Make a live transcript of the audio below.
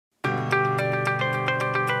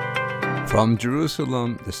From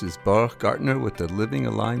Jerusalem, this is Baruch Gartner with the Living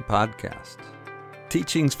Aligned podcast.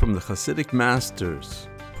 Teachings from the Hasidic masters,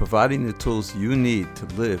 providing the tools you need to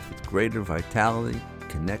live with greater vitality,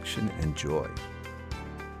 connection, and joy.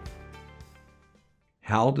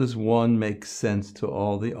 How does one make sense to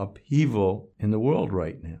all the upheaval in the world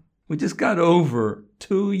right now? We just got over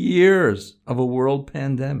 2 years of a world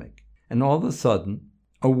pandemic, and all of a sudden,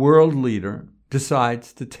 a world leader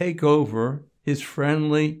decides to take over his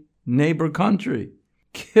friendly neighbor country,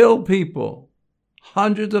 kill people.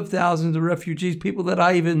 Hundreds of thousands of refugees, people that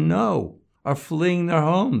I even know, are fleeing their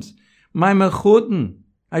homes. My mechuden,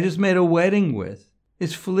 I just made a wedding with,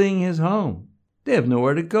 is fleeing his home. They have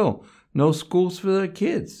nowhere to go. No schools for their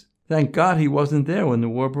kids. Thank God he wasn't there when the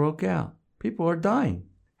war broke out. People are dying.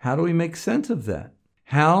 How do we make sense of that?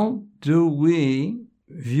 How do we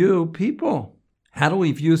view people? How do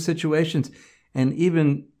we view situations? And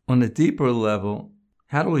even on a deeper level,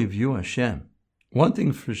 how do we view Hashem? One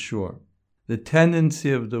thing for sure, the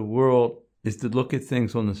tendency of the world is to look at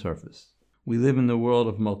things on the surface. We live in the world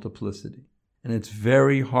of multiplicity, and it's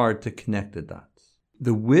very hard to connect the dots.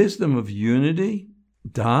 The wisdom of unity,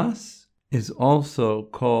 das, is also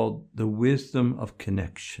called the wisdom of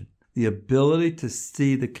connection, the ability to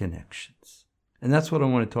see the connections. And that's what I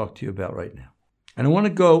want to talk to you about right now. And I want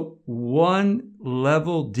to go one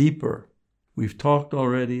level deeper. We've talked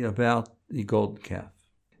already about the golden calf.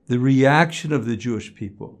 The reaction of the Jewish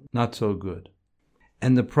people, not so good.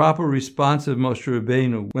 And the proper response of Moshe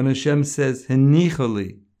Rabbeinu when Hashem says,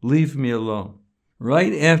 Henichali, leave me alone.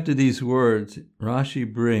 Right after these words,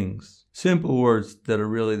 Rashi brings simple words that are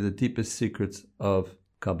really the deepest secrets of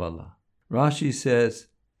Kabbalah. Rashi says,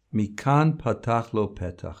 Mikan patach lo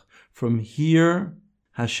petach. From here,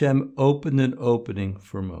 Hashem opened an opening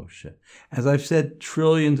for Moshe. As I've said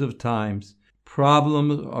trillions of times,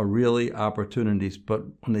 problems are really opportunities, but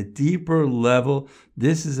on a deeper level,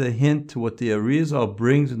 this is a hint to what the Arizal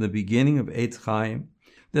brings in the beginning of Eitz Chaim,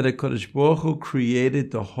 that HaKadosh Baruch Hu created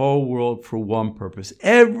the whole world for one purpose.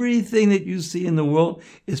 Everything that you see in the world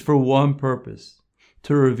is for one purpose,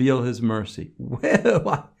 to reveal His mercy.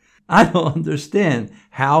 Well, I don't understand.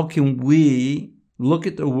 How can we look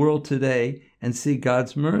at the world today and see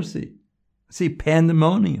God's mercy? See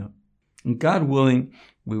pandemonium. And God willing,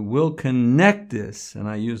 we will connect this, and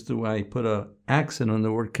I put an accent on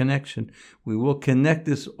the word connection. We will connect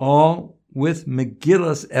this all with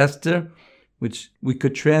Megillas Esther, which we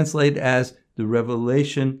could translate as the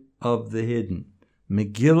revelation of the hidden.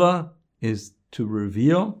 Megillah is to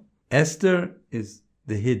reveal. Esther is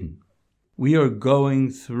the hidden. We are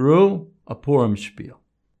going through a Purim spiel.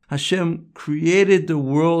 Hashem created the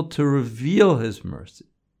world to reveal His mercy.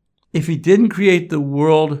 If He didn't create the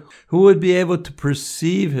world, who would be able to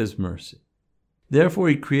perceive His mercy? Therefore,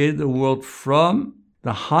 He created the world from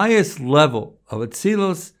the highest level of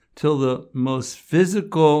Atzilus till the most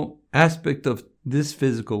physical aspect of this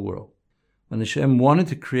physical world. When Hashem wanted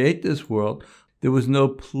to create this world, there was no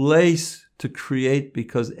place to create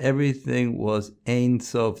because everything was Ein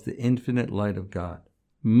Sof, the infinite light of God.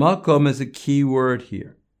 Makom is a key word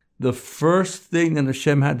here. The first thing that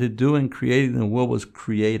Hashem had to do in creating the world was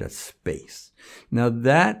create a space. Now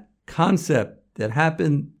that concept that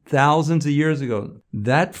happened thousands of years ago,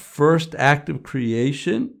 that first act of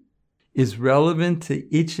creation is relevant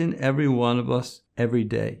to each and every one of us every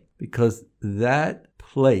day, because that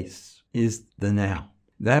place is the now.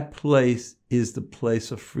 That place is the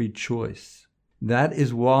place of free choice. That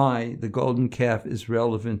is why the golden calf is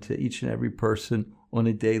relevant to each and every person on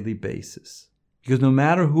a daily basis. Because no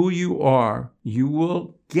matter who you are, you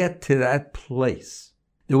will get to that place.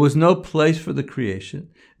 There was no place for the creation.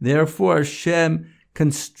 Therefore, Hashem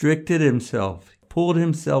constricted Himself, pulled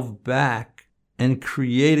Himself back, and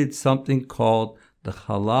created something called the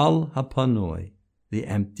Halal HaPanoi, the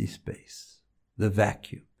empty space, the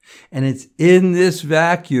vacuum. And it's in this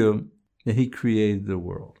vacuum that He created the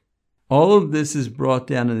world. All of this is brought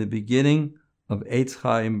down in the beginning of Eitz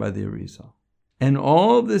Chaim by the Arizal. And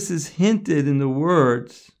all of this is hinted in the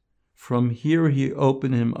words, from here He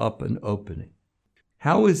opened him up an opening.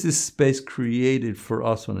 How is this space created for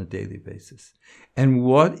us on a daily basis? And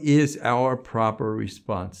what is our proper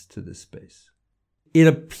response to this space? It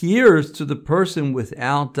appears to the person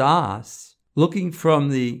without das, looking from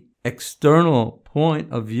the external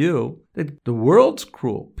point of view, that the world's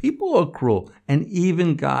cruel, people are cruel, and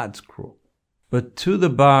even God's cruel. But to the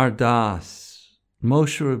bar das,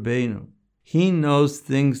 Moshe Rabbeinu, he knows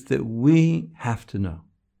things that we have to know.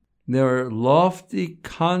 There are lofty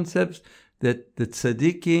concepts that the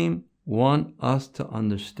tzaddikim want us to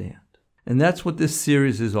understand. And that's what this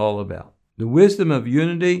series is all about. The wisdom of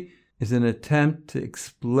unity is an attempt to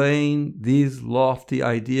explain these lofty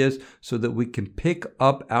ideas so that we can pick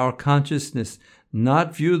up our consciousness,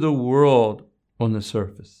 not view the world on the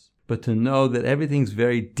surface, but to know that everything's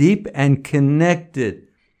very deep and connected.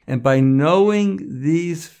 And by knowing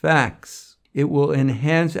these facts, it will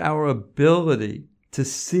enhance our ability to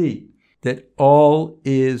see that all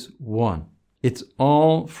is one. It's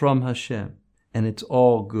all from Hashem, and it's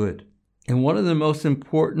all good. And one of the most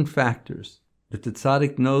important factors that the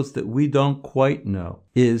tzaddik knows that we don't quite know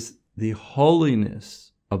is the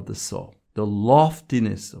holiness of the soul, the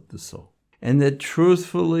loftiness of the soul, and that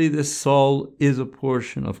truthfully the soul is a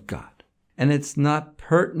portion of God. And it's not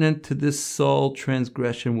pertinent to this soul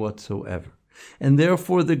transgression whatsoever. And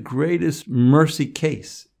therefore the greatest mercy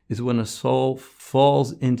case is when a soul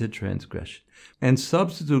falls into transgression and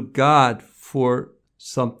substitute God for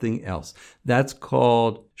something else. That's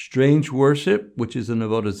called strange worship, which is an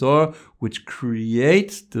avodah zarah, which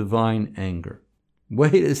creates divine anger.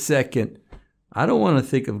 Wait a second. I don't want to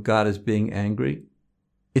think of God as being angry.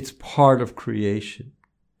 It's part of creation.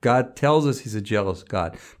 God tells us he's a jealous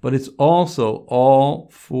God, but it's also all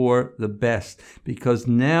for the best, because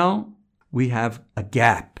now we have a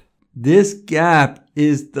gap. This gap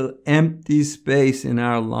is the empty space in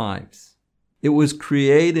our lives. It was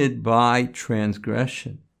created by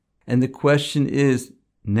transgression. And the question is,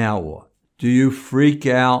 now what? Do you freak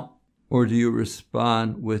out or do you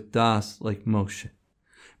respond with das like Moshe?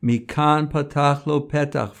 Mikan patach lo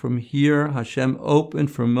petach. From here, Hashem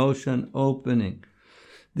opened for Moshe an opening.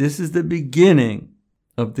 This is the beginning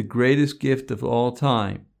of the greatest gift of all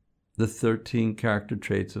time, the 13 character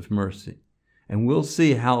traits of mercy. And we'll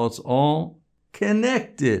see how it's all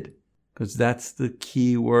connected, because that's the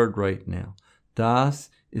key word right now. Das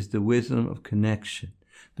is the wisdom of connection,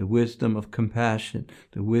 the wisdom of compassion,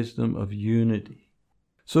 the wisdom of unity.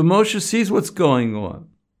 So Moshe sees what's going on.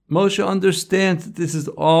 Moshe understands that this is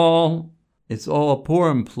all, it's all a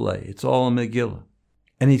Purim play, it's all a Megillah.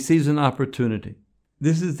 And he sees an opportunity.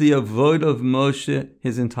 This is the avodah of Moshe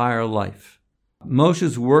his entire life.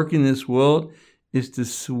 Moshe's work in this world is to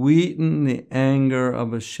sweeten the anger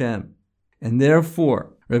of Hashem. And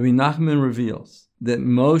therefore, Rabbi Nachman reveals that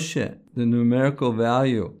Moshe, the numerical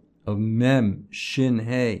value of Mem Shin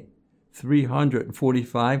He,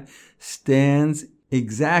 345, stands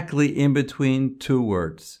exactly in between two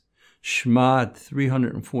words. Shmad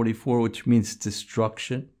 344, which means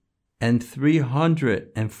destruction, and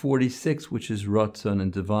 346, which is Ratzon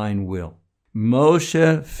and divine will.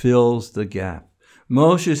 Moshe fills the gap.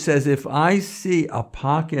 Moshe says, if I see a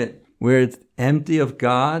pocket where it's empty of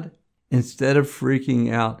God, instead of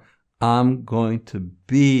freaking out, I'm going to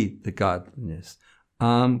be the godliness.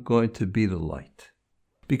 I'm going to be the light.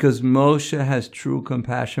 Because Moshe has true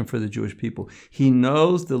compassion for the Jewish people. He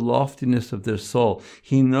knows the loftiness of their soul.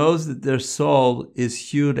 He knows that their soul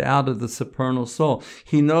is hewed out of the supernal soul.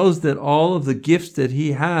 He knows that all of the gifts that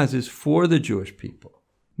he has is for the Jewish people.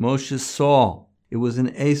 Moshe saw. It was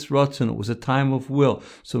an Eis Ratzon. It was a time of will.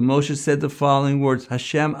 So Moshe said the following words,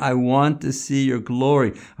 Hashem, I want to see your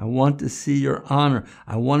glory. I want to see your honor.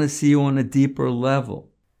 I want to see you on a deeper level.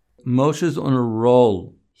 Moshe's on a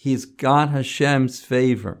roll. He's got Hashem's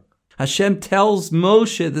favor. Hashem tells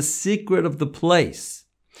Moshe the secret of the place.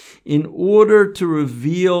 In order to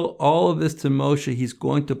reveal all of this to Moshe, he's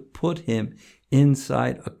going to put him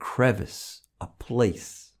inside a crevice, a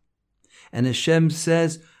place. And Hashem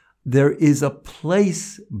says, there is a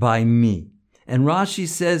place by me. And Rashi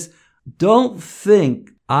says, don't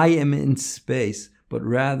think I am in space, but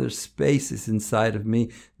rather space is inside of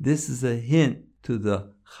me. This is a hint to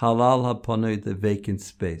the Halal HaPanoi, the vacant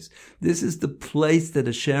space. This is the place that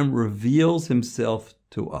Hashem reveals himself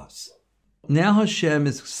to us. Now Hashem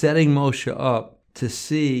is setting Moshe up to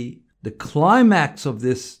see the climax of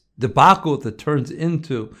this debacle that turns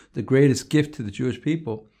into the greatest gift to the Jewish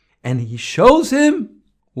people. And he shows him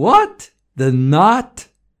what? The knot,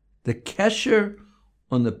 the kesher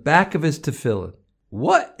on the back of his tefillin.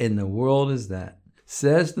 What in the world is that?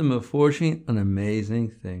 Says the Meforshim, an amazing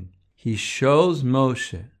thing. He shows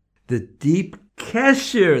Moshe the deep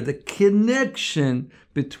kesher, the connection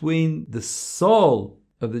between the soul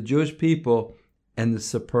of the Jewish people and the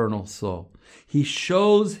supernal soul. He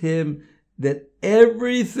shows him that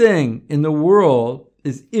everything in the world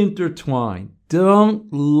is intertwined.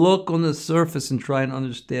 Don't look on the surface and try and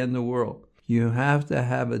understand the world. You have to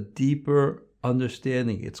have a deeper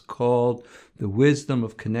understanding. It's called the wisdom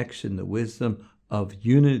of connection, the wisdom of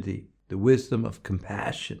unity, the wisdom of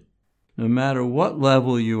compassion. No matter what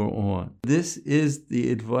level you are on, this is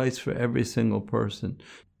the advice for every single person.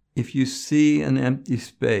 If you see an empty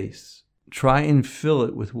space, try and fill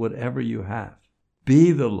it with whatever you have.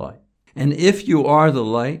 Be the light. And if you are the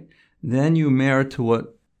light, then you merit to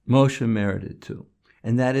what Moshe merited to.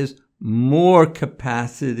 And that is more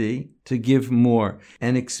capacity to give more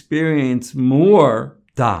and experience more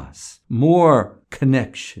das, more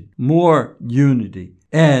connection, more unity.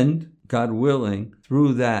 And, God willing,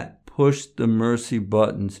 through that, push the mercy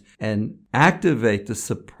buttons and activate the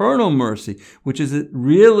supernal mercy, which is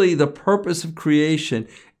really the purpose of creation,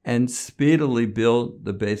 and speedily build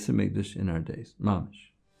the Beis HaMikdash in our days.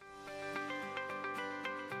 Mamish.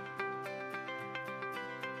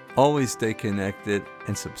 Always stay connected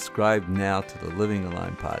and subscribe now to the Living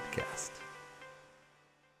Aligned podcast.